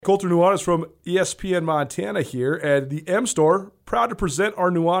Coulter Nuanez from ESPN Montana here, and the M Store, proud to present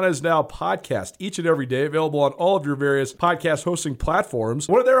our Nuanez Now podcast each and every day, available on all of your various podcast hosting platforms.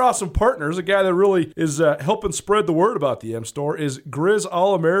 One of their awesome partners, a guy that really is helping spread the word about the M Store, is Grizz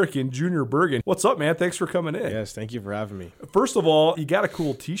All-American Junior Bergen. What's up, man? Thanks for coming in. Yes, thank you for having me. First of all, you got a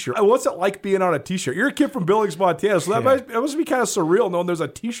cool t-shirt. What's it like being on a t-shirt? You're a kid from Billings, Montana, so that must be kind of surreal knowing there's a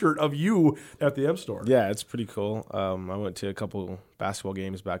t-shirt of you at the M Store. Yeah, it's pretty cool. I went to a couple basketball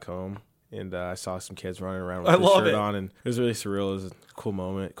games back home, and I saw some kids running around with the shirt on, and it was really surreal. It was a cool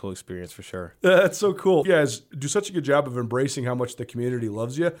moment, cool experience for sure. That's so cool. You guys do such a good job of embracing how much the community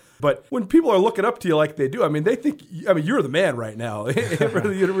loves you. But when people are looking up to you like they do, they think, you're the man right now for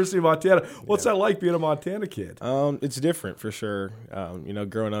the University of Montana. What's that like being a Montana kid? It's different for sure.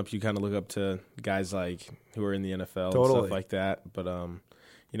 Growing up, you kind of look up to guys like who are in the NFL and stuff like that. But,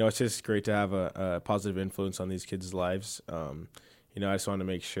 it's just great to have a positive influence on these kids' lives. I just want to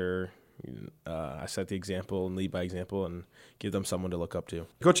make sure I set the example and lead by example and give them someone to look up to.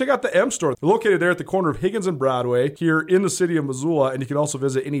 Go check out the M Store. They're located there at the corner of Higgins and Broadway here in the city of Missoula, and you can also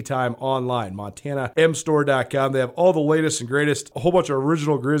visit anytime online, montanamstore.com. They have all the latest and greatest, a whole bunch of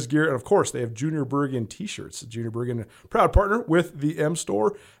original Grizz gear, and of course, they have Junior Bergen t-shirts. Junior Bergen, proud partner with the M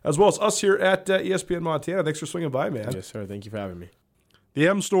Store, as well as us here at ESPN Montana. Thanks for swinging by, man. Yes, sir. Thank you for having me. The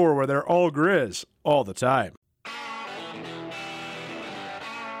M Store, where they're all Grizz all the time.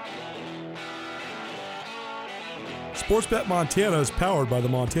 Sportsbet Montana is powered by the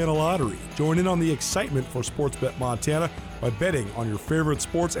Montana Lottery. Join in on the excitement for Sportsbet Montana by betting on your favorite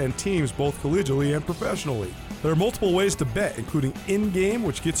sports and teams both collegially and professionally. There are multiple ways to bet, including in-game,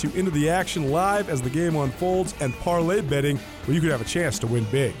 which gets you into the action live as the game unfolds, and parlay betting, where you could have a chance to win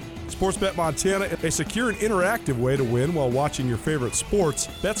big. Sportsbet Montana, a secure and interactive way to win while watching your favorite sports.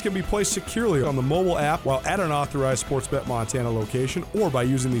 Bets can be placed securely on the mobile app while at an authorized Sportsbet Montana location or by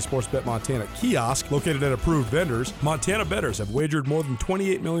using the Sportsbet Montana kiosk located at approved vendors. Montana bettors have wagered more than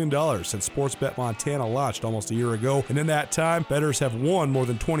 $28 million since Sportsbet Montana launched almost a year ago, and in that time, bettors have won more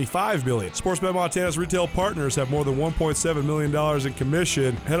than $25 million. Sportsbet Montana's retail partners have more than $1.7 million in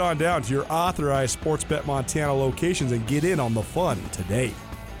commission. Head on down to your authorized Sportsbet Montana locations and get in on the fun today.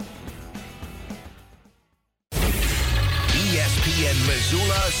 ESPN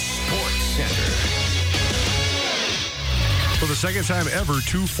Missoula Sports Center. For the second time ever,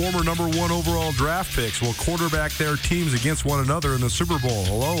 two former number one overall draft picks will quarterback their teams against one another in the Super Bowl.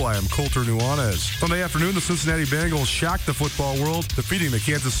 Hello, I am Coulter Nuanez. Sunday afternoon, the Cincinnati Bengals shocked the football world, defeating the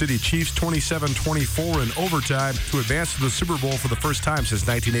Kansas City Chiefs 27-24 in overtime to advance to the Super Bowl for the first time since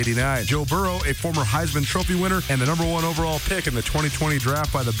 1989. Joe Burrow, a former Heisman Trophy winner and the number one overall pick in the 2020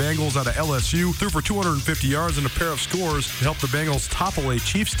 draft by the Bengals out of LSU, threw for 250 yards and a pair of scores to help the Bengals topple a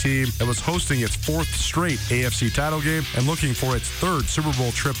Chiefs team that was hosting its fourth straight AFC title game and looking for its third Super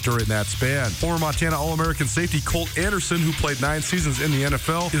Bowl trip during that span. Former Montana All-American safety Colt Anderson, who played 9 seasons in the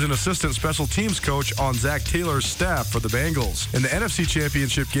NFL, is an assistant special teams coach on Zach Taylor's staff for the Bengals. In the NFC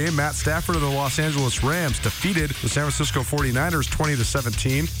Championship game, Matt Stafford of the Los Angeles Rams defeated the San Francisco 49ers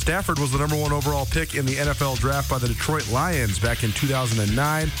 20-17. Stafford was the number one overall pick in the NFL draft by the Detroit Lions back in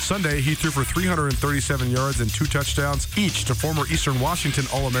 2009. Sunday, he threw for 337 yards and 2 touchdowns, each to former Eastern Washington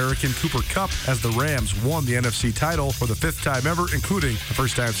All-American Cooper Kupp as the Rams won the NFC title for the 5th time ever, including the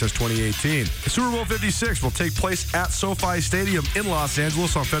first time since 2018. The Super Bowl 56 will take place at SoFi Stadium in Los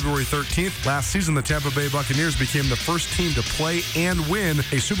Angeles on February 13th. Last season, the Tampa Bay Buccaneers became the first team to play and win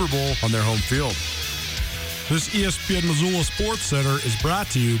a Super Bowl on their home field. This ESPN Missoula Sports Center is brought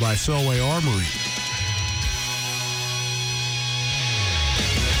to you by Selway Armory.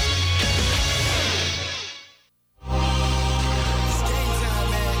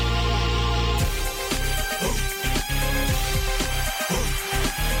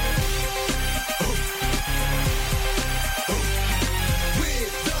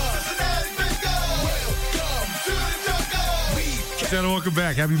 Welcome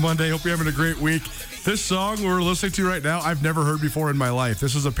back. Happy Monday. Hope you're having a great week. This song we're listening to right now, I've never heard before in my life.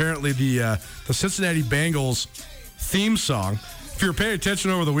 This is apparently the Cincinnati Bengals theme song. If you're paying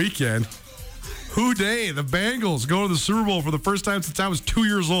attention over the weekend, who day, the Bengals go to the Super Bowl for the first time since I was 2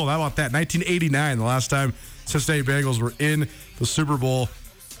 years old. How about that? 1989, the last time Cincinnati Bengals were in the Super Bowl.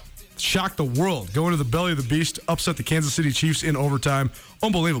 Shocked the world. Going to the belly of the beast, upset the Kansas City Chiefs in overtime.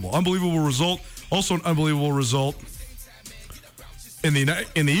 Unbelievable. Unbelievable result. Also an unbelievable result in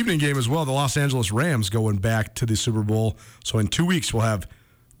the evening game as well, the Los Angeles Rams going back to the Super Bowl. So in 2 weeks, we'll have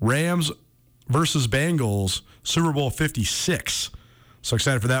Rams versus Bengals, Super Bowl 56. So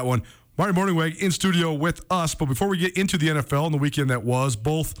excited for that one. Marty Mornhinweg in studio with us. But before we get into the NFL and the weekend that was,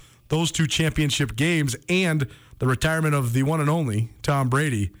 both those two championship games and the retirement of the one and only Tom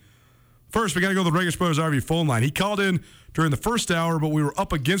Brady. First, we got to go to the Regis Brothers RV phone line. He called in during the first hour, but we were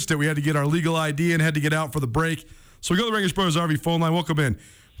up against it. We had to get our legal ID and had to get out for the break. So we go to the Regis Brothers RV phone line. Welcome in.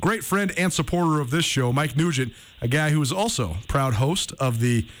 Great friend and supporter of this show, Mike Nugent, a guy who is also proud host of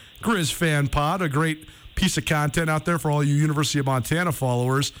the Grizz Fan Pod, a great piece of content out there for all you University of Montana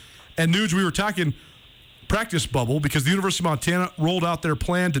followers. And Nuge, we were talking practice bubble because the University of Montana rolled out their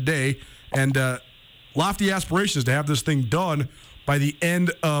plan today, and lofty aspirations to have this thing done by the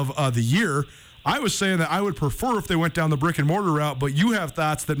end of the year. I was saying that I would prefer if they went down the brick and mortar route, but you have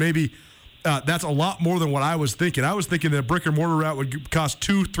thoughts that maybe that's a lot more than what I was thinking. I was thinking that a brick and mortar route would cost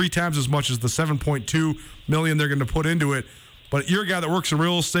 2-3 times as much as the $7.2 million they're going to put into it. But you're a guy that works in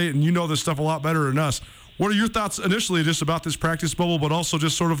real estate and you know this stuff a lot better than us. What are your thoughts initially just about this practice bubble, but also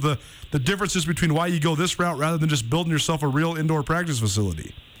just sort of the differences between why you go this route rather than just building yourself a real indoor practice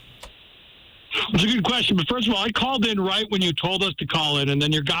facility? It's a good question. But first of all, I called in right when you told us to call in, and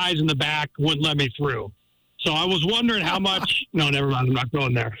then your guys in the back wouldn't let me through. So I was wondering how much – no, never mind. I'm not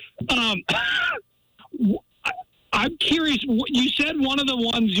going there. I'm curious. You said one of the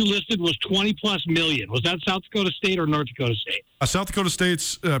ones you listed was $20+ million. Was that South Dakota State or North Dakota State? South Dakota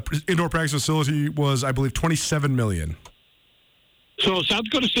State's indoor practice facility was, I believe, $27 million. So South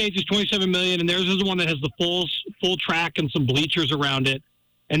Dakota State's is $27 million, and theirs is the one that has the full track and some bleachers around it.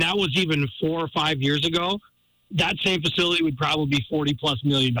 And that was even 4 or 5 years ago. That same facility would probably be $40+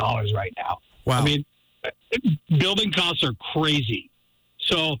 million right now. Wow. I mean, building costs are crazy.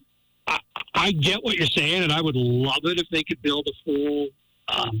 So I get what you're saying, and I would love it if they could build a full,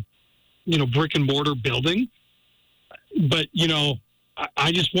 brick and mortar building. But,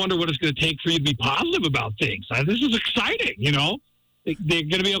 I just wonder what it's going to take for you to be positive about things. This is exciting, They're going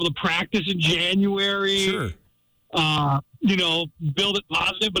to be able to practice in January. Sure. Build it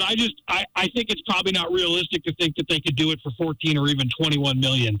positive. But I think it's probably not realistic to think that they could do it for 14 or even 21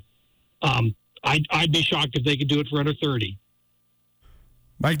 million. I'd be shocked if they could do it for under 30.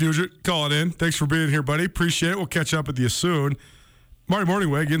 Mike Nugent, calling in. Thanks for being here, buddy. Appreciate it. We'll catch up with you soon. Marty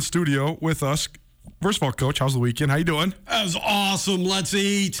Mornhinweg in studio with us. First of all, Coach, how's the weekend? How you doing? That was awesome. Let's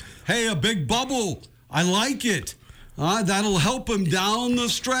eat. Hey, a big bubble. I like it. That'll help him down the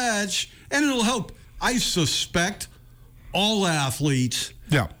stretch, and it'll help, I suspect, all athletes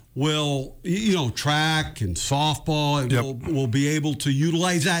will, track and softball, and will be able to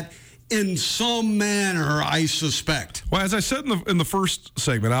utilize that in some manner, I suspect. Well, as I said in the first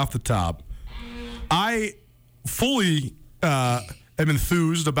segment off the top, I fully am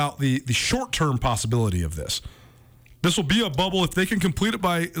enthused about the short-term possibility of this. This will be a bubble if they can complete it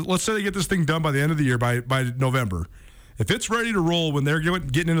by, let's say they get this thing done by the end of the year, by November. If it's ready to roll when they're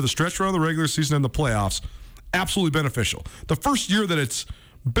getting into the stretch run of the regular season and the playoffs, absolutely beneficial. The first year that it's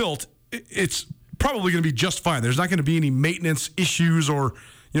built, it's probably going to be just fine. There's not going to be any maintenance issues or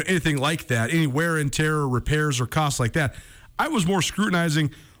anything like that, any wear and tear or repairs or costs like that. I was more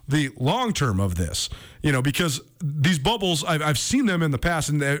scrutinizing the long term of this, because these bubbles, I've seen them in the past,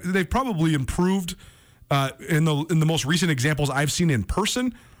 and they've probably improved in the most recent examples I've seen in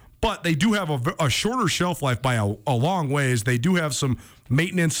person. But they do have a shorter shelf life by a long ways. They do have some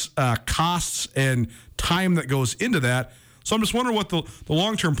maintenance costs and time that goes into that. So I'm just wondering what the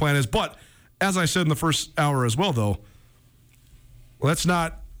long-term plan is. But as I said in the first hour as well, though, let's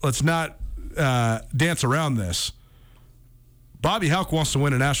not dance around this. Bobby Houck wants to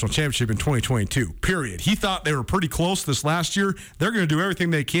win a national championship in 2022, period. He thought they were pretty close this last year. They're going to do everything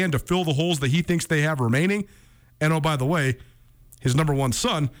they can to fill the holes that he thinks they have remaining. And, oh, by the way, his number one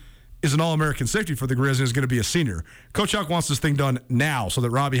son is an All-American safety for the Grizz and is going to be a senior. Coach Houck wants this thing done now so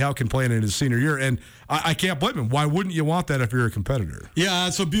that Robbie Houck can play in his senior year, and I can't blame him. Why wouldn't you want that if you're a competitor? Yeah,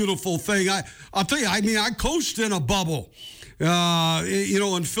 it's a beautiful thing. I'll tell you, I coached in a bubble,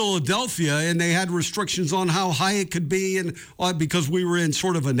 in Philadelphia, and they had restrictions on how high it could be, and because we were in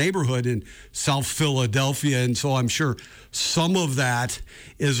sort of a neighborhood in South Philadelphia, and so I'm sure some of that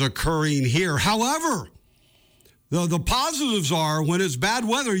is occurring here. However, the positives are when it's bad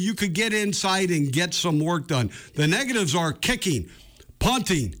weather, you could get inside and get some work done. The negatives are kicking,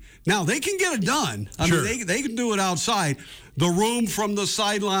 punting. Now, they can get it done. I mean, they can do it outside. The room from the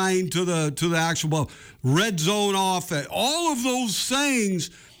sideline to the actual ball, red zone off, all of those things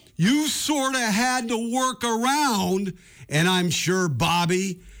you sort of had to work around, and I'm sure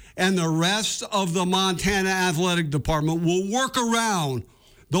Bobby and the rest of the Montana Athletic Department will work around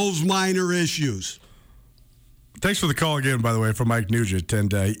those minor issues. Thanks for the call again, by the way, from Mike Nugent.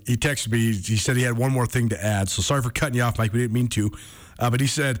 And he texted me. He said he had one more thing to add. So sorry for cutting you off, Mike. We didn't mean to. But he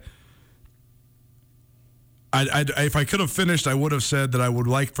said, if I could have finished, I would have said that I would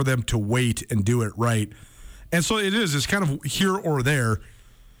like for them to wait and do it right. And so it's kind of here or there.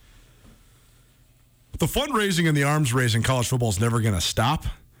 The fundraising and the arms race in college football is never going to stop.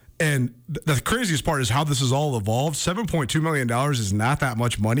 And the craziest part is how this has all evolved. $7.2 million is not that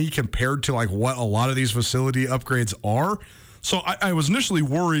much money compared to like what a lot of these facility upgrades are. So I was initially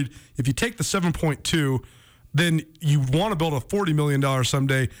worried if you take the 7.2, then you want to build a $40 million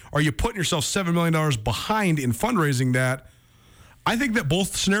someday. Are you putting yourself $7 million behind in fundraising that? I think that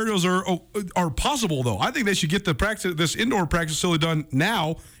both scenarios are possible, though. I think they should get this indoor practice facility done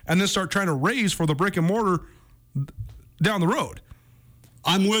now and then start trying to raise for the brick and mortar down the road.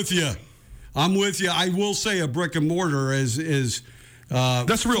 I'm with you. I will say a brick and mortar is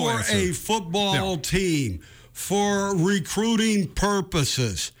that's real for answer. A football team, for recruiting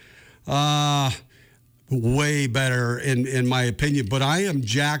purposes. Way better in my opinion. But I am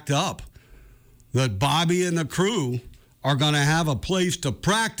jacked up that Bobby and the crew are going to have a place to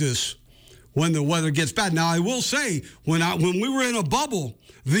practice when the weather gets bad. Now, I will say, when we were in a bubble,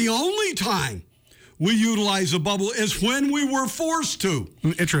 the only time we utilized a bubble is when we were forced to.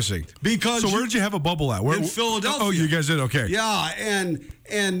 Interesting. Because so where did you have a bubble at? In Philadelphia. Oh, you guys did? Okay. Yeah, and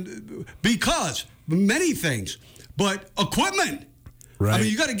because many things, but equipment. Right. I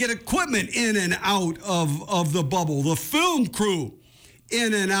mean, you got to get equipment in and out of the bubble. The film crew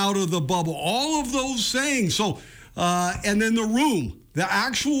in and out of the bubble. All of those things. So, and then the room, the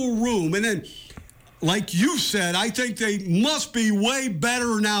actual room. And then, like you said, I think they must be way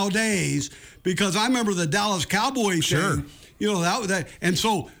better nowadays because I remember the Dallas Cowboys thing. You know, that and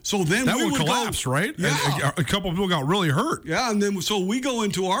so then that we one would collapsed, go, right? Yeah. A couple of people got really hurt. Yeah, and then so we go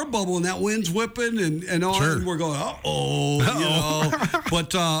into our bubble and that wind's whipping and all, and we're going, you know.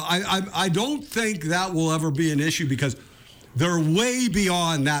 But I don't think that will ever be an issue because they're way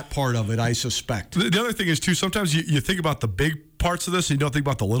beyond that part of it, I suspect. The other thing is, too, sometimes you think about the big parts of this and you don't think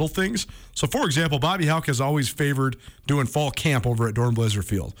about the little things. So, for example, Bobby Houck has always favored doing fall camp over at Dorn-Blazer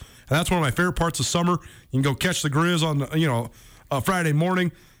Field. And that's one of my favorite parts of summer. You can go catch the Grizz on, Friday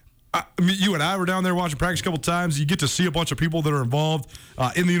morning. You and I were down there watching practice a couple times. You get to see a bunch of people that are involved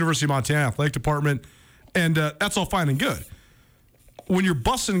in the University of Montana Athletic Department. And that's all fine and good. When you're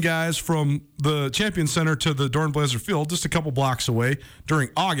busing guys from the Champion Center to the Dorn-Blazer Field, just a couple blocks away during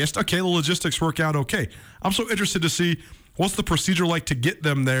August, okay, the logistics work out okay. I'm so interested to see what's the procedure like to get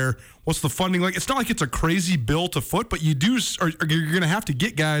them there. What's the funding like? It's not like it's a crazy bill to foot, but you're going to have to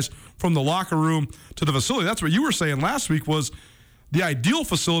get guys from the locker room to the facility. That's what you were saying last week was the ideal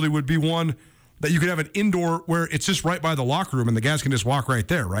facility would be one that you could have an indoor where it's just right by the locker room and the guys can just walk right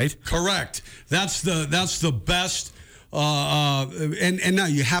there, right? Correct. That's the best. And now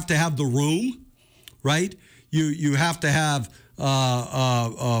you have to have the room, right? You have to have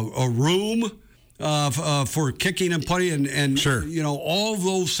a room for kicking and putting and sure. You know, all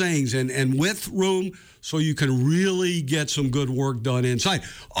those things and with room so you can really get some good work done inside.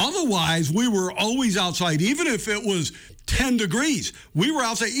 Otherwise, we were always outside, even if it was 10 degrees. We were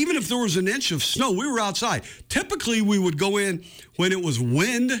outside. Even if there was an inch of snow, we were outside. Typically, we would go in when it was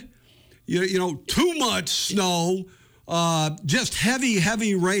wind, you know, too much snow, just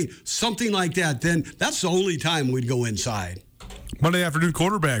heavy rain, something like that. Then that's the only time we'd go inside. Monday afternoon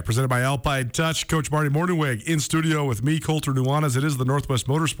quarterback presented by Alpine Touch. Coach Marty Mornhinweg in studio with me, Coulter Nuanez. It is the Northwest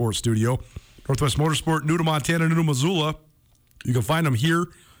Motorsport studio. Northwest Motorsport, new to Montana, new to Missoula. You can find them here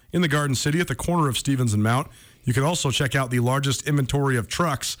in the Garden City at the corner of Stevens and Mount. You can also check out the largest inventory of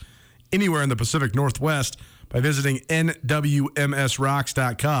trucks anywhere in the Pacific Northwest by visiting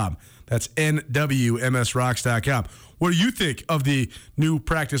nwmsrocks.com. That's nwmsrocks.com. What do you think of the new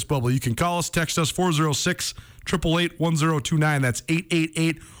practice bubble? You can call us, text us, 406-888-1029. That's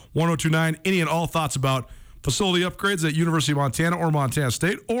 888-1029. Any and all thoughts about facility upgrades at University of Montana or Montana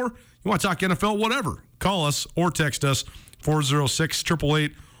State, or you want to talk NFL, whatever. Call us or text us,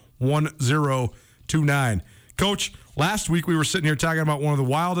 406-888-1029. Coach, last week we were sitting here talking about one of the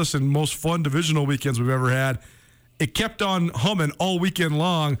wildest and most fun divisional weekends we've ever had. It kept on humming all weekend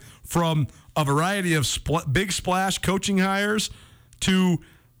long, from a variety of big splash coaching hires to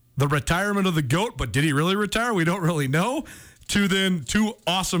the retirement of the GOAT, but did he really retire? We don't really know. To then two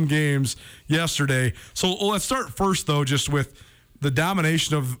awesome games yesterday. So let's start first, though, just with the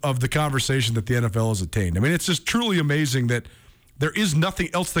domination of the conversation that the NFL has attained. I mean, it's just truly amazing that there is nothing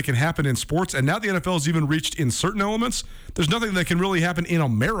else that can happen in sports, and now the NFL has even reached in certain elements. There's nothing that can really happen in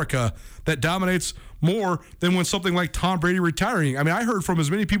America that dominates more than when something like Tom Brady retiring. I mean, I heard from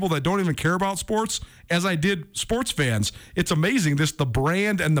as many people that don't even care about sports as I did sports fans. It's amazing, the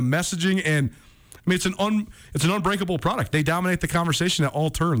brand and the messaging, and I mean, it's an unbreakable product. They dominate the conversation at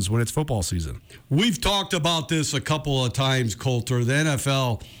all turns when it's football season. We've talked about this a couple of times, Coulter. The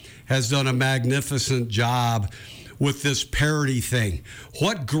NFL has done a magnificent job with this parity thing.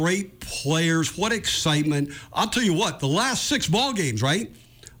 What great players, what excitement. I'll tell you what, the last 6 ball games, right?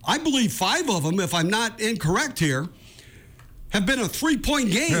 I believe 5 of them, if I'm not incorrect here, have been a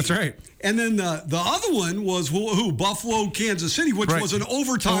 3-point game. That's right. And then the other one was who? Buffalo, Kansas City, which was an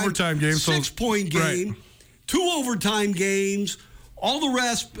overtime game, 6-point game, right. 2 overtime games, all the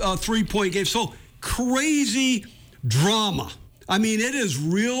rest 3-point games. So crazy drama. I mean, it is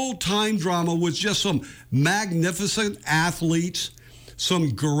real-time drama with just some magnificent athletes,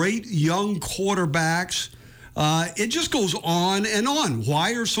 some great young quarterbacks. It just goes on and on.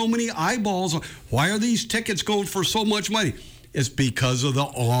 Why are so many eyeballs? Why are these tickets going for so much money? It's because of the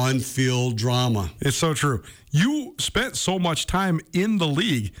on-field drama. It's so true. You spent so much time in the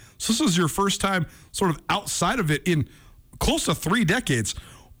league. So this is your first time sort of outside of it in close to 3 decades.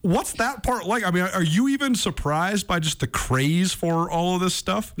 What's that part like? I mean, are you even surprised by just the craze for all of this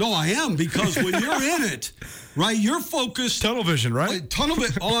stuff? No, I am, because when you're in it, right, you're focused. Tunnel vision, right? Tunnel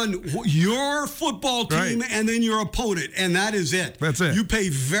vision on your football team, right, and then your opponent, and that is it. That's it. You pay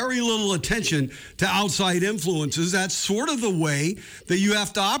very little attention to outside influences. That's sort of the way that you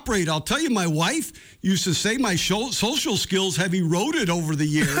have to operate. I'll tell you, my wife used to say my social skills have eroded over the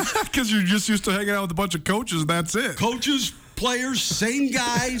years. Because you're just used to hanging out with a bunch of coaches, and that's it. Coaches, players, same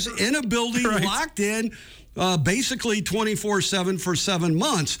guys in a building, right, locked in, basically 24/7 for 7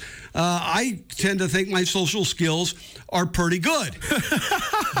 months. I tend to think my social skills are pretty good.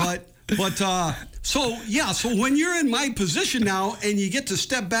 So when you're in my position now and you get to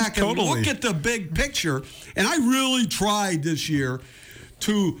step back and look at the big picture, and I really tried this year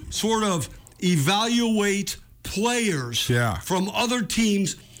to sort of evaluate players from other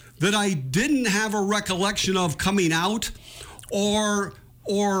teams that I didn't have a recollection of coming out, or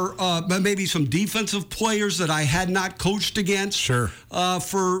maybe some defensive players that I had not coached against for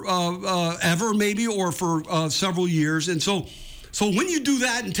ever, maybe, or for several years. And so when you do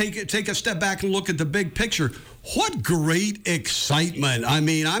that and take a step back and look at the big picture, what great excitement. I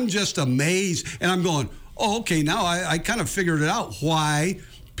mean, I'm just amazed, and I'm going, oh, okay, now I kind of figured it out, why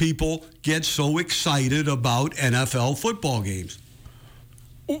people get so excited about NFL football games.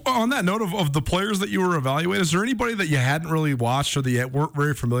 On that note of the players that you were evaluating, is there anybody that you hadn't really watched or that you weren't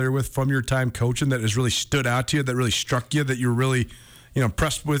very familiar with from your time coaching that has really stood out to you, that really struck you, that you're really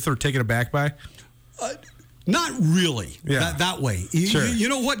impressed with or taken aback by? Not really that way. Sure. You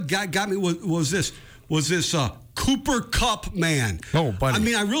know what got me was this Cooper Kupp man. Oh, buddy. I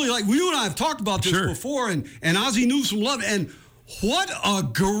mean, I really like, you and I have talked about this before, and Ozzie knew some love, and what a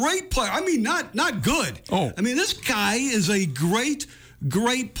great player. I mean, not good. Oh. I mean, this guy is a great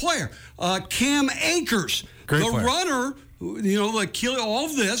player. Cam Akers, great player. Runner, all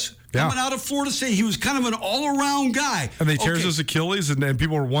of this, coming out of Florida State. He was kind of an all-around guy. And they tears his Achilles, and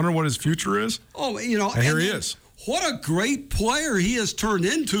people are wondering what his future is. Oh, and here he is. What a great player he has turned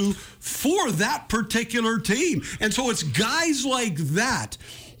into for that particular team. And so it's guys like that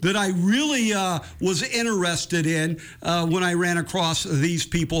I really was interested in when I ran across these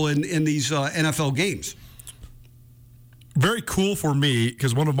people in these NFL games. Very cool for me,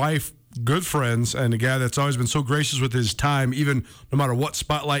 because one of my good friends and a guy that's always been so gracious with his time, even no matter what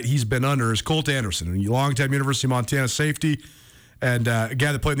spotlight he's been under, is Colt Anderson, a longtime University of Montana safety, and a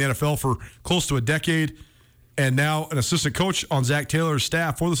guy that played in the NFL for close to a decade, and now an assistant coach on Zach Taylor's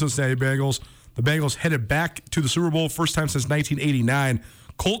staff for the Cincinnati Bengals. The Bengals headed back to the Super Bowl, first time since 1989.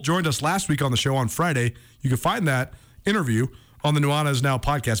 Colt joined us last week on the show on Friday. You can find that interview on the Nuanez Now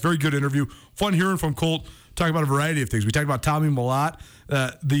podcast. Very good interview. Fun hearing from Colt. Talk about a variety of things. We talked about Tommy Mellott,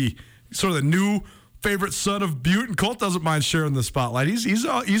 the sort of the new favorite son of Butte, and Colt doesn't mind sharing the spotlight.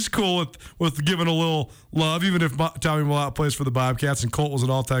 He's cool with giving a little love, even if Tommy Mellott plays for the Bobcats and Colt was an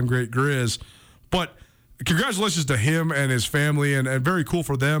all-time great Grizz. But congratulations to him and his family, and very cool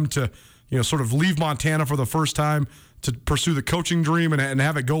for them to sort of leave Montana for the first time to pursue the coaching dream and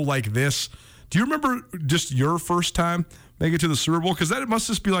have it go like this. Do you remember just your first time make it to the Super Bowl? Because that must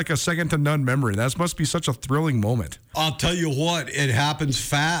just be like a second-to-none memory. That must be such a thrilling moment. I'll tell you what, it happens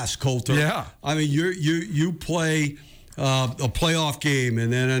fast, Coulter. Yeah. I mean, you play a playoff game,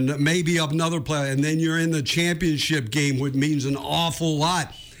 and then maybe another play, and then you're in the championship game, which means an awful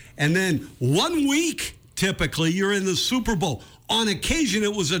lot. And then 1 week, typically, you're in the Super Bowl. On occasion,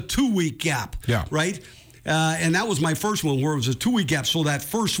 it was a 2-week gap, right? And that was my first one, where it was a 2-week gap. So that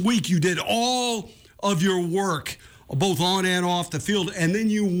first week, you did all of your work, both on and off the field, and then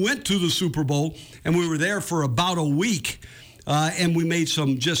you went to the Super Bowl, and we were there for about a week, and we made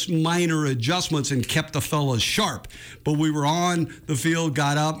some just minor adjustments and kept the fellas sharp. But we were on the field,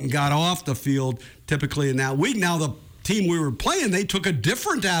 got up, and got off the field typically in that week. Now, the team we were playing, they took a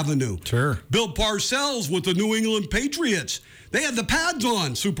different avenue. Sure. Bill Parcells with the New England Patriots. They had the pads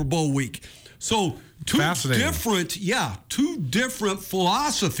on Super Bowl week. So two different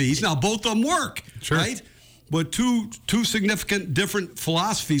philosophies. Now, both of them work, right? But two significant different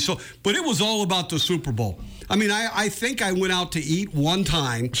philosophies. So, but it was all about the Super Bowl. I mean, I think I went out to eat one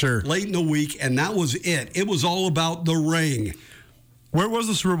time late in the week, and that was it. It was all about the ring. Where was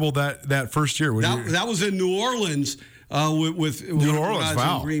the Super Bowl that first year? That was in New Orleans with New Orleans,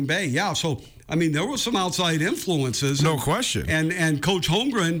 in Green Bay. Yeah, so, I mean, there was some outside influences. No question. And Coach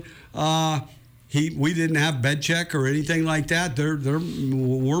Holmgren, we didn't have bed check or anything like that.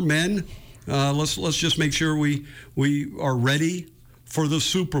 We're men. Let's just make sure we are ready for the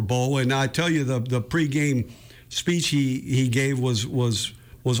Super Bowl. And I tell you, the pregame speech he gave was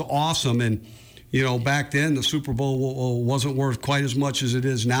awesome. And you know, back then the Super Bowl wasn't worth quite as much as it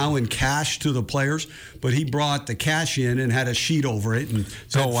is now in cash to the players. But he brought the cash in and had a sheet over it and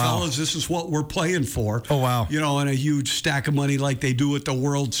said, "Fellas, this is what we're playing for." Oh wow! You know, and a huge stack of money like they do at the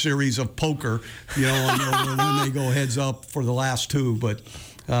World Series of Poker. You know, when they go heads up for the last two. But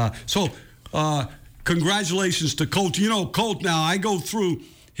congratulations to Colt. You know, Colt, now I go through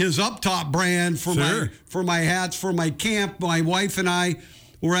his Up Top brand for my hats, for my camp. My wife and I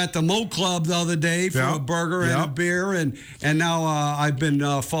were at the Mo Club the other day for a burger and a beer, and now I've been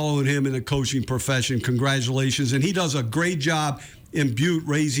following him in the coaching profession. Congratulations. And he does a great job in Butte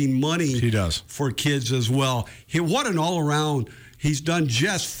raising money for kids as well. What an all-around. He's done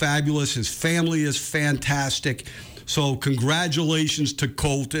just fabulous. His family is fantastic. So congratulations to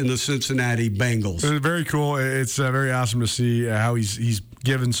Colt and the Cincinnati Bengals. It's very cool. It's very awesome to see how he's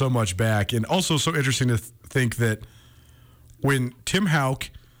given so much back. And also so interesting to think that when Tim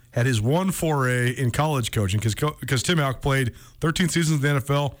Houck had his one foray in college coaching, because Tim Houck played 13 seasons in the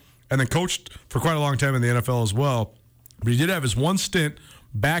NFL and then coached for quite a long time in the NFL as well. But he did have his one stint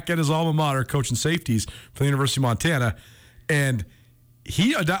back at his alma mater coaching safeties for the University of Montana. And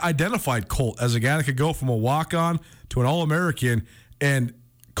he identified Colt as a guy that could go from a walk-on to an All-American, and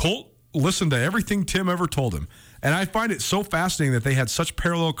Colt listened to everything Tim ever told him. And I find it so fascinating that they had such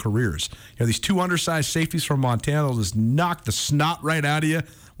parallel careers. You know, these two undersized safeties from Montana will just knock the snot right out of you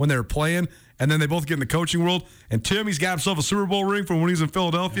when they're playing, and then they both get in the coaching world. And Tim, he's got himself a Super Bowl ring from when he was in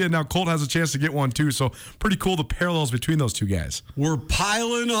Philadelphia, and now Colt has a chance to get one too. So pretty cool, the parallels between those two guys. We're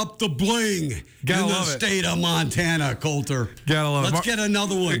piling up the bling in the state of Montana, Coulter. Gotta love it. Let's get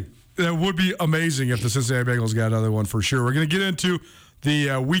another one. That would be amazing if the Cincinnati Bengals got another one for sure. We're going to get into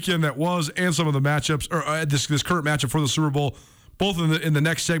the weekend that was and some of the matchups, or this current matchup for the Super Bowl, both in the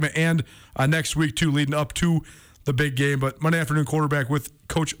next segment and next week too, leading up to the big game. But Monday afternoon quarterback with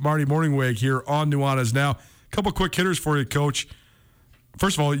Coach Marty Mornhinweg here on Nuanez. Now, a couple quick hitters for you, Coach.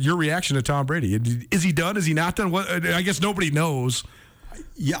 First of all, your reaction to Tom Brady. Is he done? Is he not done? What? I guess nobody knows.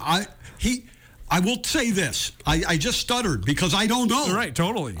 Yeah, I will say this. I just stuttered because I don't know. Right,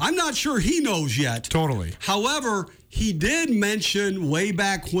 totally. I'm not sure he knows yet. Totally. However, he did mention way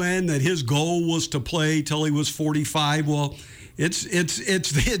back when that his goal was to play till he was 45. Well, it's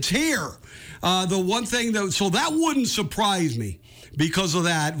here. The one thing that wouldn't surprise me because of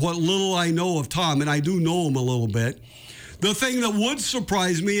that, what little I know of Tom, and I do know him a little bit. The thing that would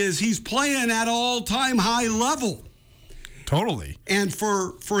surprise me is he's playing at all-time high level. Totally. And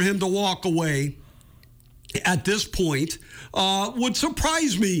for him to walk away at this point would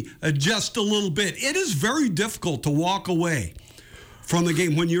surprise me just a little bit. It is very difficult to walk away from the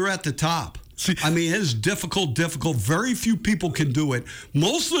game when you're at the top. I mean, it is difficult. Very few people can do it.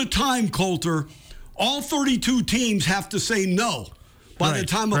 Most of the time, Coulter, all 32 teams have to say no by the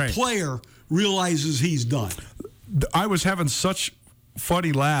time a player realizes he's done. I was having such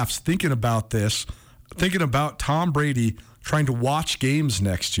funny laughs thinking about this, thinking about Tom Brady trying to watch games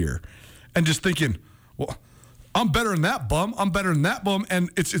next year and just thinking, well, I'm better than that bum. And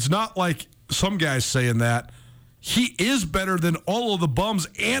it's not like some guys saying that. He is better than all of the bums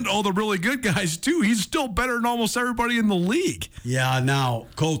and all the really good guys, too. He's still better than almost everybody in the league. Yeah, now,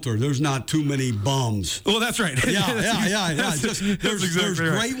 Coulter, there's not too many bums. Well, that's right. Yeah. There's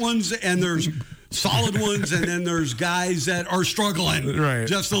great ones and there's solid ones, and then there's guys that are struggling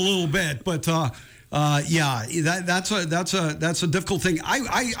just a little bit. But, that's a difficult thing.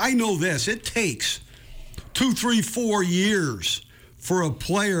 I know this. It takes 2, 3, 4 years for a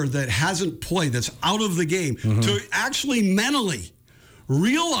player that hasn't played, that's out of the game, to actually mentally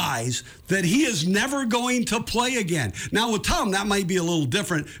realize that he is never going to play again. Now, with Tom, that might be a little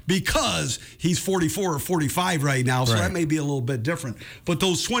different because he's 44 or 45 right now, so that may be a little bit different. But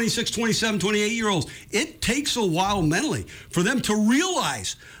those 26, 27, 28-year-olds, it takes a while mentally for them to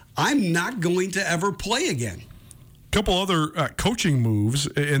realize, I'm not going to ever play again. Couple other coaching moves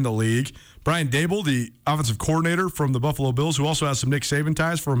in the league. Brian Daboll, the offensive coordinator from the Buffalo Bills, who also has some Nick Saban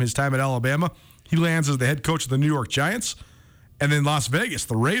ties from his time at Alabama, he lands as the head coach of the New York Giants. And then Las Vegas,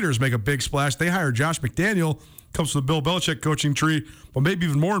 the Raiders make a big splash. They hire Josh McDaniel, comes from the Bill Belichick coaching tree. But maybe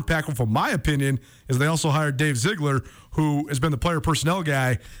even more impactful, from my opinion, is they also hired Dave Ziegler, who has been the player personnel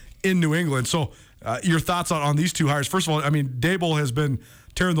guy in New England. So your thoughts on these two hires? First of all, I mean, Daboll has been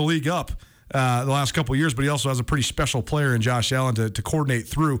tearing the league up the last couple of years, but he also has a pretty special player in Josh Allen to coordinate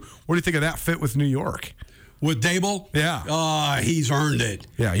through. What do you think of that fit with New York? With Daboll? Yeah. He's earned it.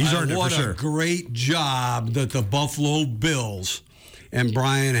 Yeah, he's earned it for sure. What a great job that the Buffalo Bills and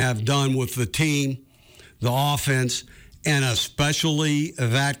Brian have done with the team, the offense, and especially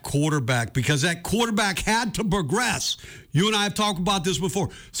that quarterback, because that quarterback had to progress. You and I have talked about this before,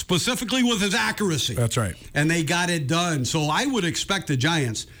 specifically with his accuracy. That's right. And they got it done. So I would expect the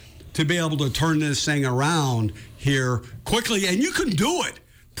Giants to be able to turn this thing around here quickly, and you can do it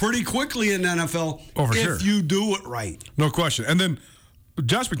pretty quickly in the NFL if you do it right. No question. And then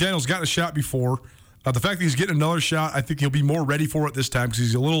Josh McDaniels gotten a shot before. The fact that he's getting another shot, I think he'll be more ready for it this time because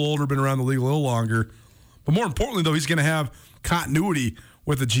he's a little older, been around the league a little longer. But more importantly, though, he's going to have continuity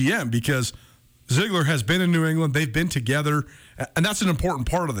with the GM because Ziegler has been in New England. They've been together, and that's an important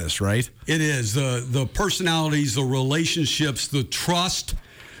part of this, right? It is. The personalities, the relationships, the trust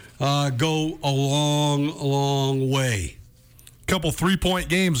go a long, long way. Couple 3-point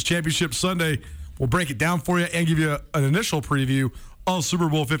games, Championship Sunday. We'll break it down for you and give you an initial preview of Super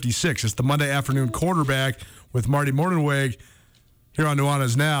Bowl 56. It's the Monday afternoon quarterback with Marty Mornhinweg here on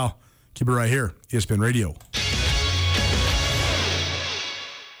Nuanez Now. Keep it right here, ESPN Radio.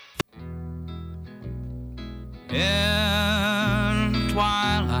 In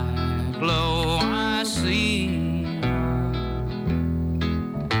twilight glow I see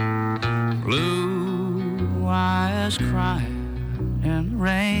blue eyes cry in the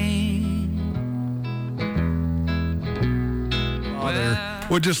rain.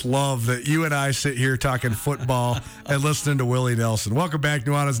 Would just love that you and I sit here talking football and listening to Willie Nelson. Welcome back,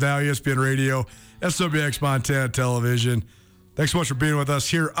 Nuanez Now, ESPN Radio, SWX Montana Television. Thanks so much for being with us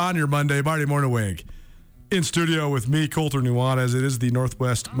here on your Monday. Marty Mornhinweg in studio with me, Colter Nuanez. It is the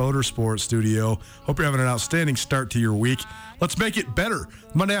Northwest Motorsports Studio. Hope you're having an outstanding start to your week. Let's make it better.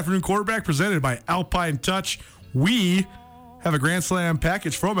 Monday afternoon quarterback presented by Alpine Touch. We have a Grand Slam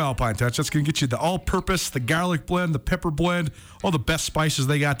package from Alpine Touch. That's going to get you the all-purpose, the garlic blend, the pepper blend, all the best spices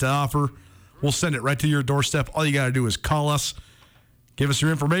they got to offer. We'll send it right to your doorstep. All you got to do is call us. Give us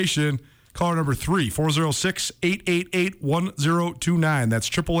your information. Caller number 3-406-888-1029. That's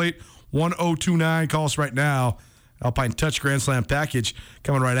 888-1029. Call us right now. Alpine Touch Grand Slam package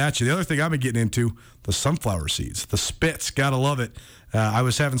coming right at you. The other thing I've been getting into, the sunflower seeds, the spits. Got to love it. I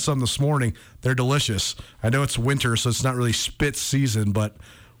was having some this morning. They're delicious. I know it's winter, so it's not really spit season, but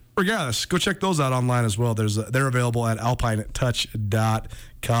regardless, go check those out online as well. They're available at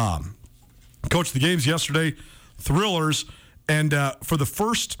alpinetouch.com. Coach, the games yesterday, thrillers, and for the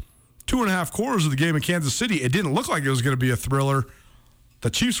first 2.5 quarters of the game in Kansas City, it didn't look like it was going to be a thriller. The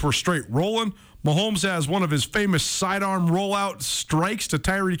Chiefs were straight rolling. Mahomes has one of his famous sidearm rollout strikes to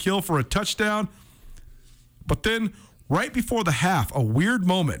Tyreek Hill for a touchdown. But then right before the half, a weird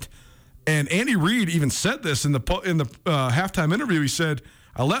moment, and Andy Reid even said this in the halftime interview. He said,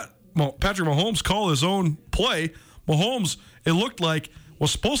 I let Patrick Mahomes call his own play. Mahomes, it looked like, was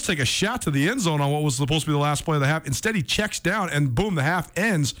supposed to take a shot to the end zone on what was supposed to be the last play of the half. Instead, he checks down, and boom, the half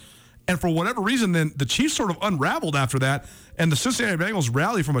ends. And for whatever reason, then the Chiefs sort of unraveled after that, and the Cincinnati Bengals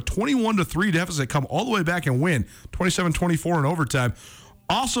rally from a 21-3 deficit, come all the way back and win 27-24 in overtime.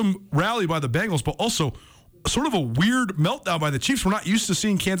 Awesome rally by the Bengals, but also sort of a weird meltdown by the Chiefs. We're not used to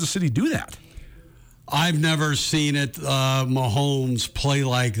seeing Kansas City do that. I've never seen it, Mahomes play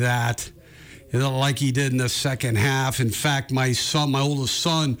like that, like he did in the second half. In fact, my oldest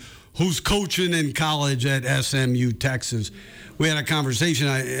son, who's coaching in college at SMU, Texas, we had a conversation,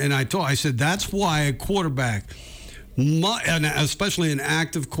 and I said, that's why a quarterback, and especially an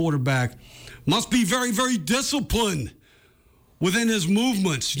active quarterback, must be very, very disciplined within his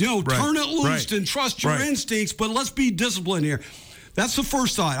movements. Turn it loose and trust your instincts, but let's be disciplined here. That's the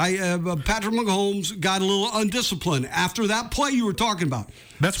first thought. Patrick Mahomes got a little undisciplined after that play you were talking about.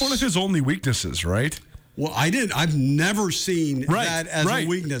 That's one of his only weaknesses, right? Well, I've never seen that as a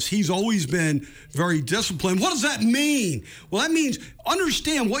weakness. He's always been very disciplined. What does that mean? Well, that means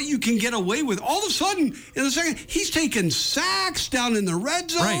understand what you can get away with. All of a sudden, in a second, he's taking sacks down in the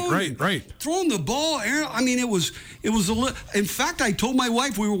red zone. Right. Throwing the ball. I mean, it was a little. In fact, I told my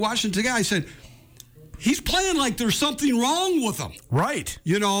wife, we were watching together, I said, he's playing like there's something wrong with him. Right.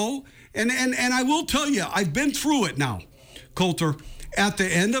 And I will tell you, I've been through it now, Coulter. At the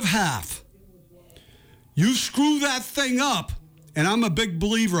end of half, you screw that thing up, and I'm a big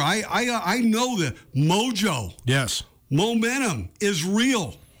believer. I know the mojo. Yes. Momentum is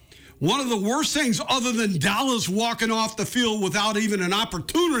real. One of the worst things, other than Dallas walking off the field without even an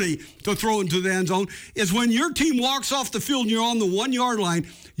opportunity to throw into the end zone, is when your team walks off the field and you're on the 1 yard line,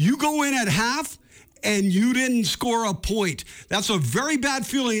 you go in at half and you didn't score a point. That's a very bad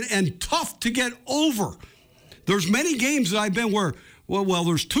feeling and tough to get over. There's many games that I've been where, well,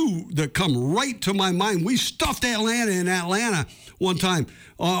 there's two that come right to my mind. We stuffed Atlanta in Atlanta one time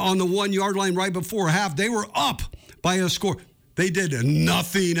on the 1 yard line right before half. They were up by a score. They did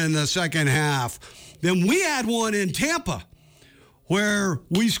nothing in the second half. Then we had one in Tampa where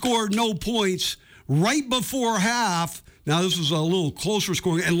we scored no points right before half. Now, this was a little closer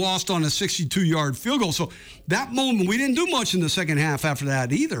scoring and lost on a 62-yard field goal. So that moment, we didn't do much in the second half after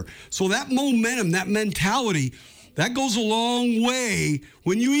that either. So that momentum, that mentality, that goes a long way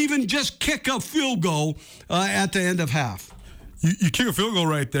when you even just kick a field goal at the end of half. You kick a field goal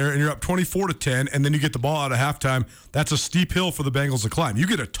right there, and you're up 24-10, and then you get the ball out of halftime. That's a steep hill for the Bengals to climb. You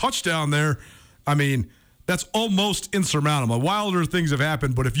get a touchdown there, I mean, that's almost insurmountable. Wilder things have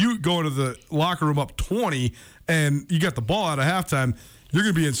happened, but if you go into the locker room up 20 and you get the ball out of halftime, you're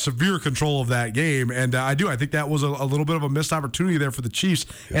going to be in severe control of that game. And I think that was a little bit of a missed opportunity there for the Chiefs,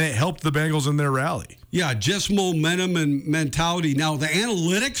 and it helped the Bengals in their rally. Yeah, just momentum and mentality. Now, the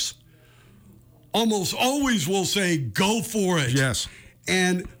analytics almost always will say, go for it. Yes.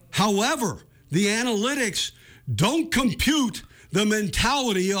 And however, the analytics don't compute the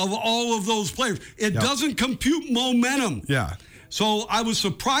mentality of all of those players. It doesn't compute momentum. Yeah. So I was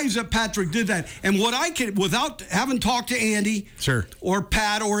surprised that Patrick did that. And what I can, without having talked to Andy or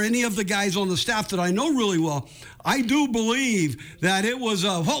Pat or any of the guys on the staff that I know really well, I do believe that it was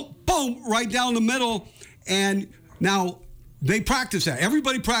a boom right down the middle. And now they practice that.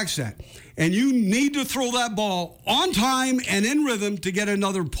 Everybody practice that. And you need to throw that ball on time and in rhythm to get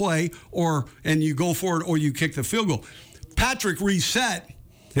another play, and you go for it or you kick the field goal. Patrick reset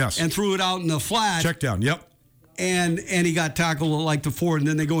and threw it out in the flat. Check down, yep. And he got tackled like the Ford, and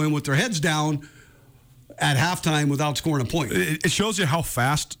then they go in with their heads down at halftime without scoring a point. It shows you how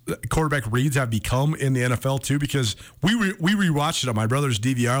fast quarterback reads have become in the NFL, too, because we rewatched it on my brother's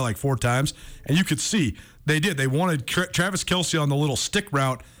DVR like 4 times, and you could see they did. They wanted Travis Kelce on the little stick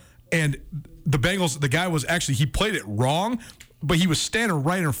route, and the Bengals, the guy was actually, he played it wrong, but he was standing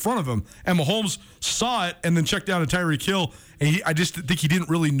right in front of him, and Mahomes saw it and then checked down to Tyreek Hill, and I just think he didn't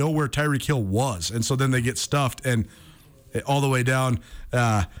really know where Tyreek Hill was, and so then they get stuffed, and all the way down.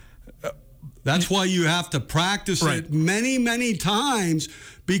 That's why you have to practice it many, many times,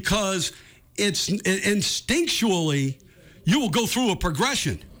 because it's instinctually, you will go through a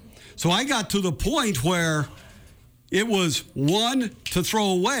progression. So I got to the point where it was one to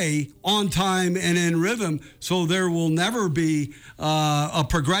throw away on time and in rhythm, so there will never be a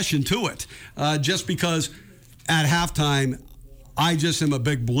progression to it. Just because at halftime, I just am a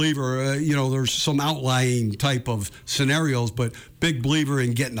big believer. There's some outlying type of scenarios, but big believer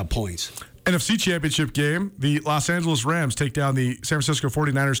in getting the points. NFC Championship game, the Los Angeles Rams take down the San Francisco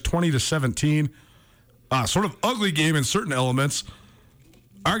 49ers 20-17. Sort of ugly game in certain elements.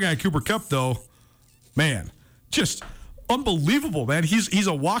 Our guy Cooper Kupp, though, man, just unbelievable, man. He's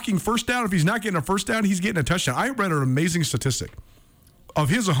a walking first down. If he's not getting a first down, he's getting a touchdown. I read an amazing statistic. Of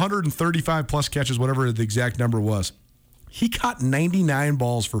his 135-plus catches, whatever the exact number was, he caught 99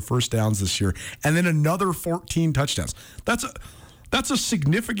 balls for first downs this year, and then another 14 touchdowns. That's a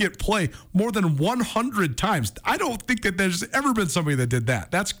significant play, more than 100 times. I don't think that there's ever been somebody that did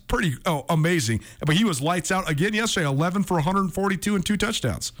that. That's pretty amazing. But he was lights out again yesterday, 11 for 142 and 2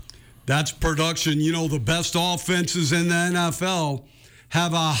 touchdowns. That's production. The best offenses in the NFL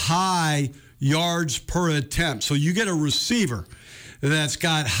have a high yards per attempt. So you get a receiver that's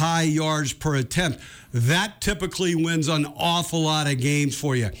got high yards per attempt. That typically wins an awful lot of games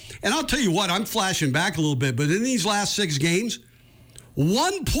for you. And I'll tell you what, I'm flashing back a little bit, but in these last 6 games,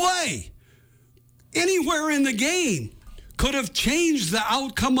 one play anywhere in the game could have changed the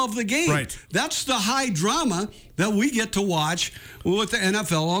outcome of the game. Right. That's the high drama that we get to watch with the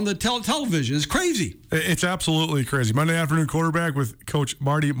NFL on the television. It's crazy. It's absolutely crazy. Monday afternoon quarterback with Coach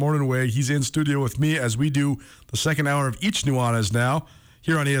Marty Mornhinweg. He's in studio with me as we do the second hour of each Nuanez now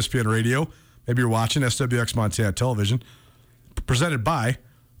here on ESPN Radio. Maybe you're watching SWX Montana Television. Presented by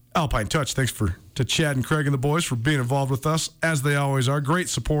Alpine Touch. Thanks to Chad and Craig and the boys for being involved with us, as they always are. Great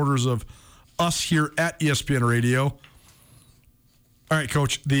supporters of us here at ESPN Radio. All right,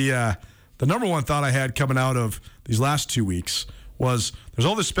 Coach, the number one thought I had coming out of these last 2 weeks was there's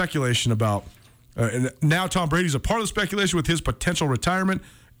all this speculation about, and now Tom Brady's a part of the speculation with his potential retirement.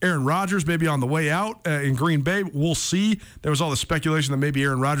 Aaron Rodgers maybe on the way out in Green Bay. We'll see. There was all the speculation that maybe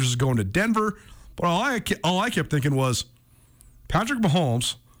Aaron Rodgers is going to Denver. But all I kept thinking was Patrick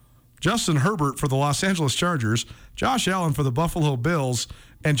Mahomes, Justin Herbert for the Los Angeles Chargers, Josh Allen for the Buffalo Bills,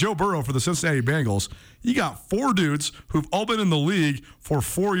 and Joe Burrow for the Cincinnati Bengals. You got 4 dudes who've all been in the league for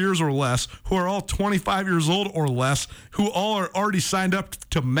 4 years or less, who are all 25 years old or less, who all are already signed up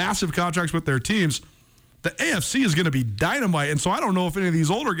to massive contracts with their teams. The AFC is going to be dynamite, and so I don't know if any of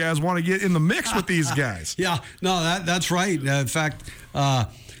these older guys want to get in the mix with these guys. Yeah, no, that's right. In fact,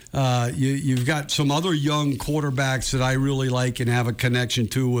 you've got some other young quarterbacks that I really like and have a connection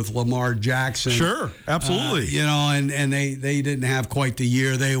to with Lamar Jackson. Sure, absolutely. And they didn't have quite the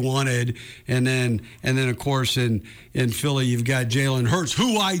year they wanted, and then of course in Philly you've got Jalen Hurts,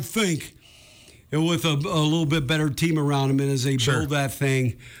 who I think, with a little bit better team around him, and as they build that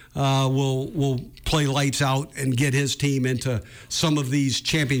thing, will play lights out and get his team into some of these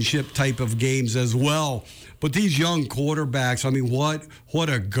championship type of games as well. But these young quarterbacks, I mean, what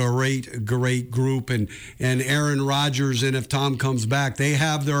a great group, and Aaron Rodgers, and if Tom comes back, they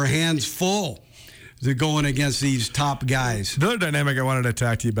have their hands full. They're going against these top guys. The other dynamic I wanted to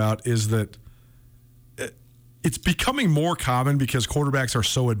talk to you about is that it's becoming more common because quarterbacks are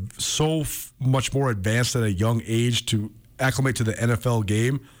so much more advanced at a young age to acclimate to the NFL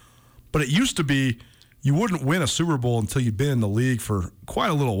game. But it used to be you wouldn't win a Super Bowl until you'd been in the league for quite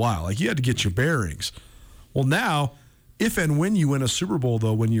a little while. Like, you had to get your bearings. Well, now, if and when you win a Super Bowl,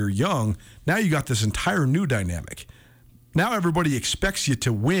 though, when you're young, now you got this entire new dynamic. Now everybody expects you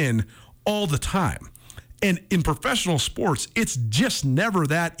to win all the time. And in professional sports, it's just never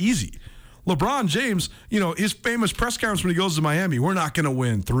that easy. LeBron James, his famous press conference when he goes to Miami, we're not going to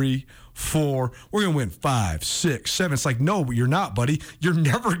win 3, 4, we're going to win 5, 6, 7. It's like, no, you're not, buddy. You're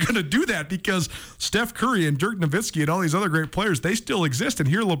never going to do that because Steph Curry and Dirk Nowitzki and all these other great players, they still exist. And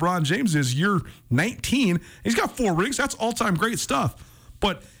here LeBron James is year 19. He's got 4 rings. That's all-time great stuff.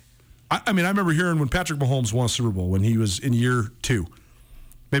 But, I remember hearing when Patrick Mahomes won a Super Bowl when he was in year 2.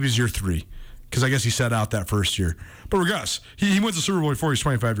 Maybe it's year 3. Because I guess he sat out that first year. But regardless, he wins the Super Bowl before he's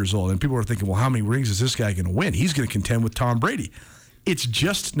 25 years old. And people are thinking, well, how many rings is this guy going to win? He's going to contend with Tom Brady. It's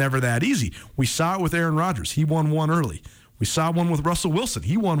just never that easy. We saw it with Aaron Rodgers. He won one early. We saw one with Russell Wilson.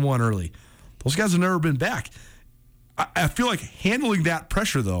 He won one early. Those guys have never been back. I feel like handling that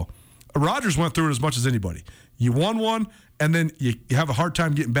pressure, though, Rodgers went through it as much as anybody. You won one, and then you have a hard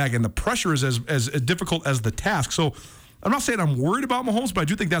time getting back. And the pressure is as difficult as the task. So I'm not saying I'm worried about Mahomes, but I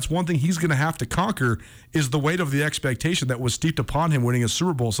do think that's one thing he's going to have to conquer is the weight of the expectation that was steeped upon him winning a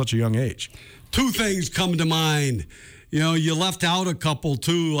Super Bowl at such a young age. 2 things come to mind. You left out a couple,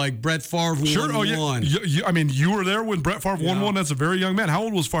 too, like Brett Favre won one. You were there when Brett Favre won one as a very young man. How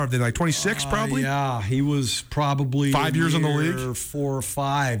old was Favre then? Like 26, probably? Yeah, he was probably 5 years in the league? 4 or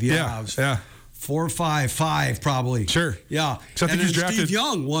 5, yeah. 4 or 5 probably. Sure. Yeah. I think he's drafted. Steve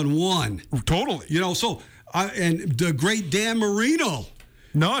Young won one. Totally. And the great Dan Marino.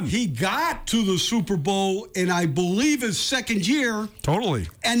 None. He got to the Super Bowl in, I believe, his second year. Totally.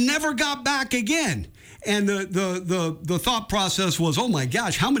 And never got back again. And the thought process was, oh, my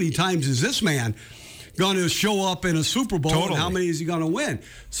gosh, how many times is this man going to show up in a Super Bowl? Totally. And how many is he going to win?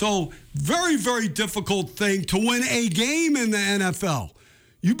 So very, very difficult thing to win a game in the NFL.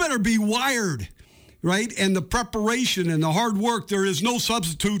 You better be wired, right? And the preparation and the hard work, there is no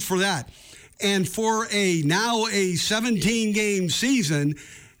substitute for that. And for a 17-game season,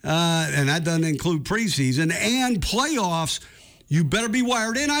 and that doesn't include preseason, and playoffs, you better be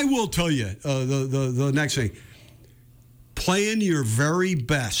wired. And I will tell you the next thing. Playing your very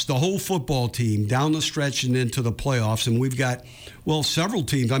best, the whole football team, down the stretch and into the playoffs. And we've got, several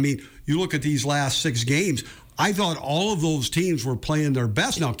teams. I mean, you look at these last 6 games, I thought all of those teams were playing their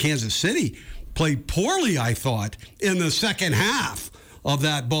best. Now, Kansas City played poorly, I thought, in the second half of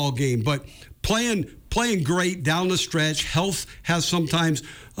that ball game. But playing great down the stretch. Health has sometimes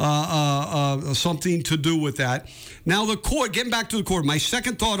something to do with that. Now, getting back to the quarterback, my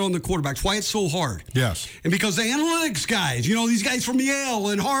second thought on the quarterbacks, why it's so hard. Yes. And because the analytics guys, these guys from Yale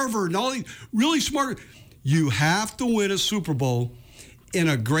and Harvard and all these really smart, you have to win a Super Bowl in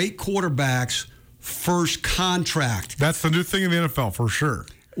a great quarterback's first contract. That's the new thing in the NFL, for sure.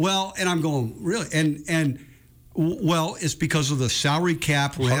 Well, and I'm going, really? Well, it's because of the salary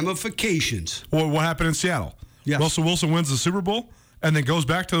cap ramifications. Well, what happened in Seattle? Yes. Russell Wilson wins the Super Bowl and then goes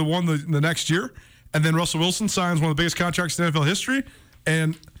back to the one the next year. And then Russell Wilson signs one of the biggest contracts in NFL history.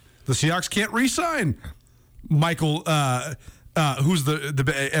 And the Seahawks can't re-sign Michael, who's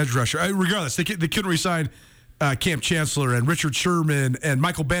the edge rusher. Regardless, they couldn't re-sign Cam Chancellor and Richard Sherman and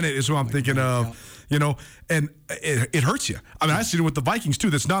Michael Bennett is who I'm thinking of. You know, and it hurts you. I mean, I see it with the Vikings, too.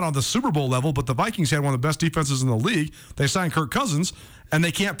 That's not on the Super Bowl level, but the Vikings had one of the best defenses in the league. They signed Kirk Cousins, and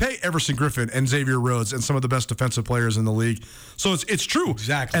they can't pay Everson Griffin and Xavier Rhodes and some of the best defensive players in the league. So it's true.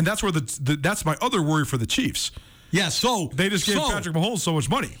 Exactly. And that's where that's my other worry for the Chiefs. Yeah, so they just gave Patrick Mahomes so much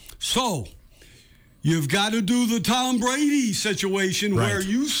money. So you've got to do the Tom Brady situation where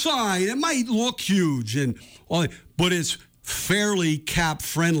you sign. It might look huge, but it's fairly cap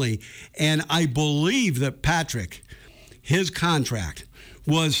friendly. And I believe that Patrick, his contract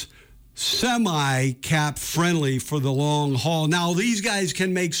was semi-cap friendly for the long haul. Now, these guys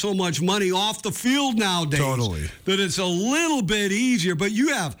can make so much money off the field nowadays that it's a little bit easier. But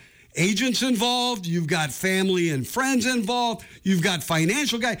you have agents involved, you've got family and friends involved, you've got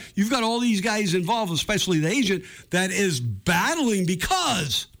financial guys, you've got all these guys involved, especially the agent that is battling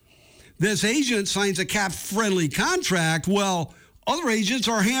because this agent signs a cap-friendly contract. Well, other agents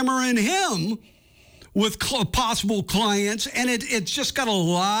are hammering him with possible clients, and it's just got a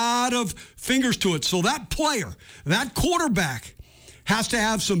lot of fingers to it. So that player, that quarterback, has to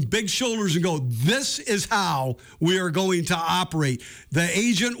have some big shoulders and go, this is how we are going to operate. The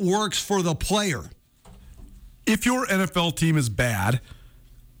agent works for the player. If your NFL team is bad,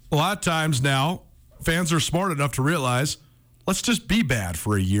 a lot of times now, fans are smart enough to realize, let's just be bad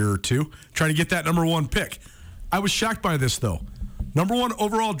for a year or two, trying to get that number one pick. I was shocked by this, though. Number one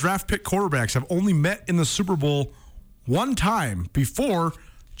overall draft pick quarterbacks have only met in the Super Bowl one time before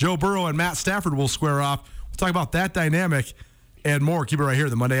Joe Burrow and Matt Stafford will square off. We'll talk about that dynamic and more. Keep it right here,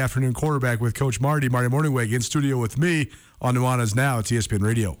 the Monday Afternoon Quarterback with Coach Marty Mornhinweg, in studio with me on Nuanez Now. It's ESPN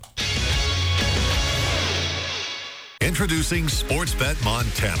Radio. Introducing Sportsbet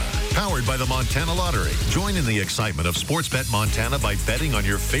Montana, powered by the Montana Lottery. Join in the excitement of Sportsbet Montana by betting on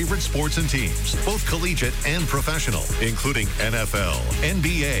your favorite sports and teams, both collegiate and professional, including NFL,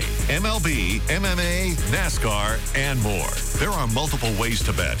 NBA, MLB, MMA, NASCAR, and more. There are multiple ways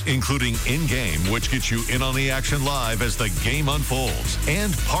to bet, including in-game, which gets you in on the action live as the game unfolds,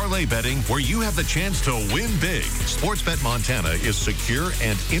 and parlay betting, where you have the chance to win big. Sportsbet Montana is secure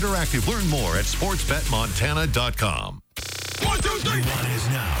and interactive. Learn more at sportsbetmontana.com. 1, 2, 3.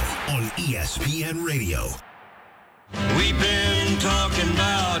 Nuanez Now on ESPN Radio. We've been talking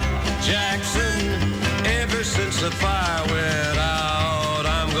about Jackson ever since the fire went out.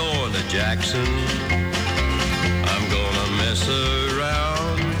 I'm going to Jackson. I'm gonna mess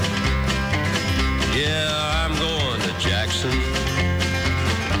around. Yeah, I'm going to Jackson.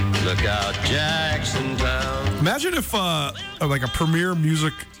 Look out, Jackson Town. Imagine if like a premier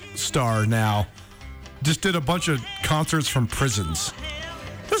music star now just did a bunch of concerts from prisons.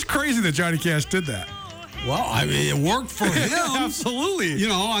 That's crazy that Johnny Cash did that. Well, I mean, it worked for him. Absolutely. You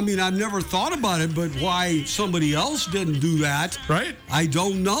know, I mean, I've never thought about it, but why somebody else didn't do that, right? I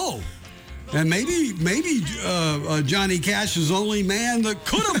don't know. And maybe Johnny Cash is the only man that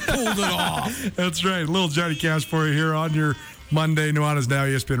could have pulled it off. That's right. A little Johnny Cash for you here on your Monday. Nuanez Now,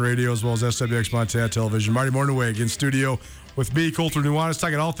 ESPN Radio, as well as SWX Montana Television. Marty Mornhinweg in studio with me, Coulter Nuanez,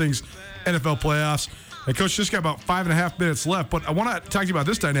 talking all things NFL playoffs. And, Coach, just got about 5.5 minutes left, but I want to talk to you about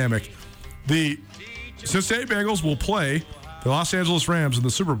this dynamic. The Cincinnati Bengals will play the Los Angeles Rams in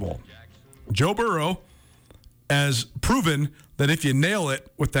the Super Bowl. Joe Burrow has proven that if you nail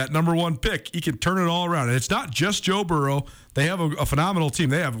it with that number one pick, he can turn it all around. And it's not just Joe Burrow. They have a phenomenal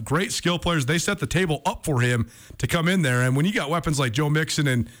team. They have great skill players. They set the table up for him to come in there. And when you got weapons like Joe Mixon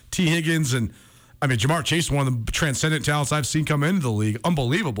and T. Higgins and, I mean, Jamar Chase is one of the transcendent talents I've seen come into the league.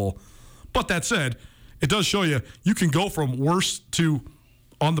 Unbelievable. But that said, it does show you can go from worst to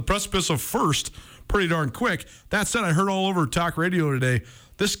on the precipice of first pretty darn quick. That said, I heard all over talk radio today,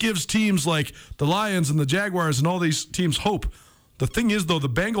 this gives teams like the Lions and the Jaguars and all these teams hope. The thing is, though, the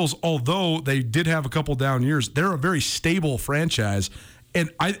Bengals, although they did have a couple down years, they're a very stable franchise.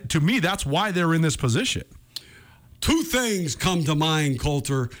 And to me, that's why they're in this position. Two things come to mind,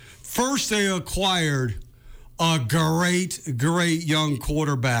 Coulter. First, they acquired a great young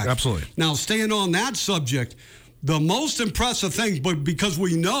quarterback. Absolutely. Now, staying on that subject, the most impressive thing, but because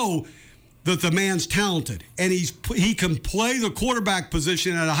we know that the man's talented and he can play the quarterback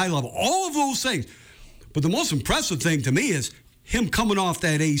position at a high level, all of those things. But the most impressive thing to me is him coming off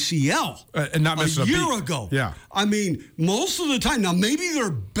that ACL and not missing a year ago. Yeah. I mean, most of the time, now maybe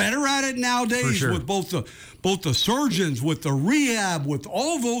they're better at it nowadays with both the surgeons, with the rehab, with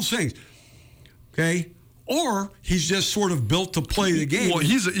all of those things. Okay? Or he's just sort of built to play the game. Well,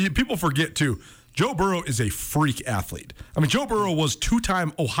 people forget, too, Joe Burrow is a freak athlete. I mean, Joe Burrow was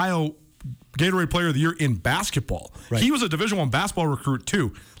two-time Ohio Gatorade Player of the Year in basketball. Right. He was a Division I basketball recruit,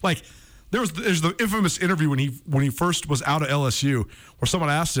 too. Like, there's the infamous interview when he first was out of LSU where someone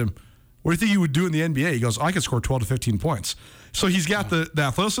asked him, what do you think you would do in the NBA? He goes, I could score 12 to 15 points. So he's got the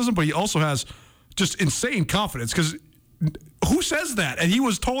athleticism, but he also has just insane confidence because who says that? And he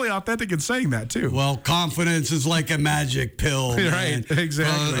was totally authentic in saying that, too. Well, confidence is like a magic pill. Right,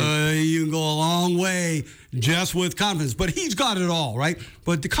 exactly. You can go a long way just with confidence. But he's got it all, right?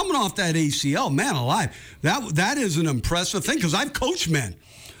 But coming off that ACL, man alive, that is an impressive thing because I've coached men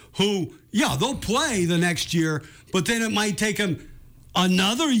who, they'll play the next year, but then it might take them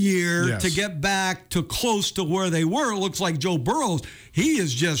another year to get back to close to where they were. It looks like Joe Burrow, he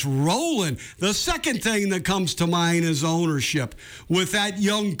is just rolling. The second thing that comes to mind is ownership with that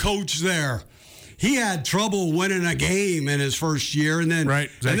young coach there. He had trouble winning a game in his first year, and then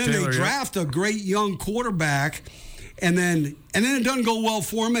they draft a great young quarterback, and then it doesn't go well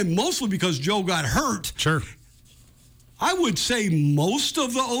for him, and mostly because Joe got hurt. Sure. I would say most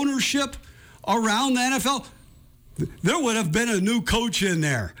of the ownership around the NFL, there would have been a new coach in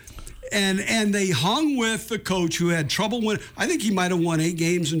there. And they hung with the coach who had trouble winning. I think he might have won 8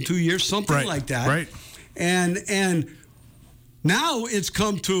 games in 2 years, something like that. Right. And now it's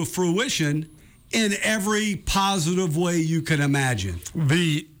come to fruition in every positive way you can imagine.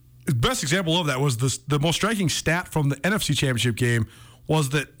 The best example of that was the most striking stat from the NFC Championship game was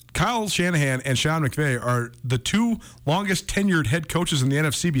that Kyle Shanahan and Sean McVay are the 2 longest tenured head coaches in the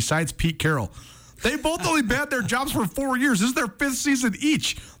NFC besides Pete Carroll. They both only had their jobs for 4 years. This is their 5th season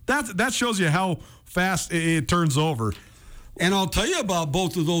each. That shows you how fast it turns over. And I'll tell you about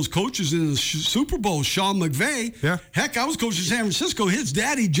both of those coaches in the Super Bowl. Sean McVay. Yeah. Heck, I was coaching San Francisco. His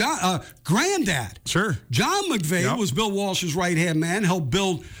daddy, granddad. Sure. John McVay was Bill Walsh's right-hand man, helped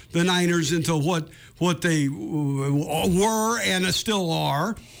build the Niners into what they were and still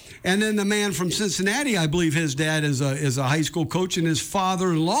are. And then the man from Cincinnati, I believe his dad is a high school coach, and his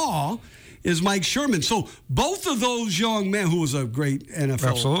father-in-law is Mike Sherman. So both of those young men, who was a great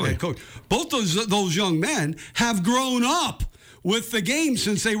NFL head coach, both those young men have grown up with the game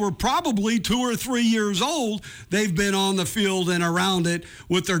since they were probably 2 or 3 years old. They've been on the field and around it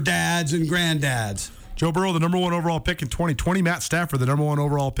with their dads and granddads. Joe Burrow, the number 1 overall pick in 2020. Matt Stafford, the number 1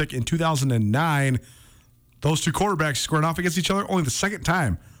 overall pick in 2009. Those 2 quarterbacks squared off against each other only the second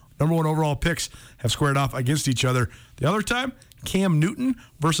time number 1 overall picks have squared off against each other. The other time, Cam Newton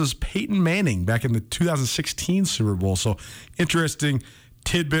versus Peyton Manning back in the 2016 Super Bowl. So interesting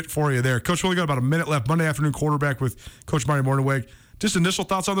tidbit for you there. Coach, we only got about a minute left. Monday afternoon quarterback with Coach Marty Mornhinweg. Just initial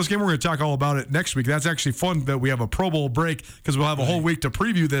thoughts on this game. We're going to talk all about it next week. That's actually fun that we have a Pro Bowl break because we'll have a whole week to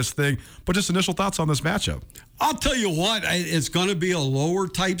preview this thing. But just initial thoughts on this matchup. I'll tell you what, it's going to be a lower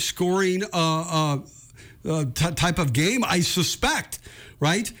type scoring type of game, I suspect,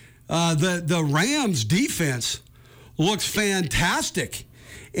 right? The Rams defense looks fantastic.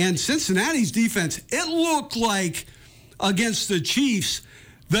 And Cincinnati's defense, it looked like against the Chiefs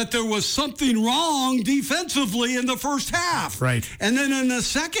that there was something wrong defensively in the first half. Right. And then in the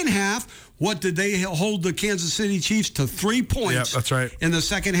second half, what did they hold the Kansas City Chiefs to 3 points? Yep, that's right. In the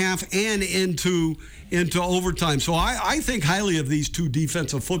second half and into overtime. So I think highly of these 2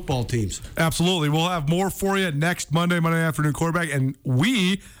 defensive football teams. Absolutely. We'll have more for you next Monday afternoon quarterback. And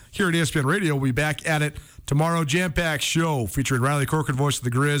we here at ESPN Radio will be back at it tomorrow. Jam-packed show featuring Riley Corcoran, voice of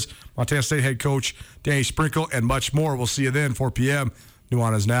the Grizz, Montana State head coach Danny Sprinkle, and much more. We'll see you then, 4 p.m.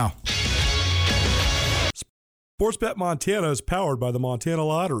 Nuanez now. Sportsbet Montana is powered by the Montana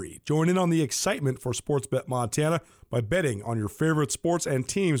Lottery. Join in on the excitement for Sportsbet Montana by betting on your favorite sports and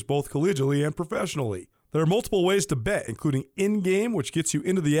teams both collegially and professionally. There are multiple ways to bet, including in-game, which gets you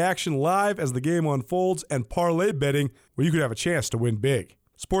into the action live as the game unfolds, and parlay betting, where you could have a chance to win big.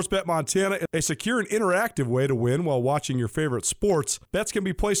 Sportsbet Montana is a secure and interactive way to win while watching your favorite sports. Bets can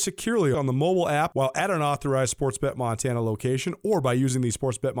be placed securely on the mobile app while at an authorized Sportsbet Montana location or by using the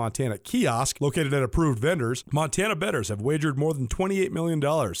Sportsbet Montana kiosk located at approved vendors. Montana bettors have wagered more than $28 million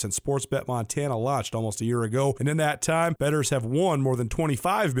since Sportsbet Montana launched almost a year ago, and in that time, bettors have won more than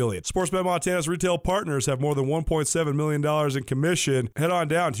 $25 million. Sportsbet Montana's retail partners have more than $1.7 million in commission. Head on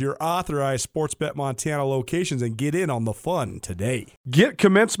down to your authorized Sportsbet Montana locations and get in on the fun today. Get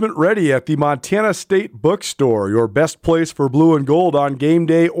commencement ready at the Montana State Bookstore, your best place for blue and gold on game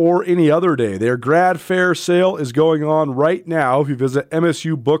day or any other day. Their grad fair sale is going on right now if you visit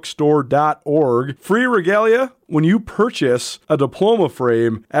msubookstore.org. Free regalia when you purchase a diploma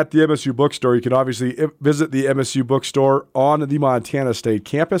frame at the MSU Bookstore. You can obviously visit the MSU Bookstore on the Montana State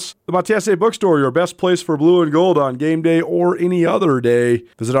campus. The Montana State Bookstore, your best place for blue and gold on game day or any other day.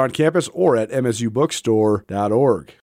 Visit on campus or at msubookstore.org.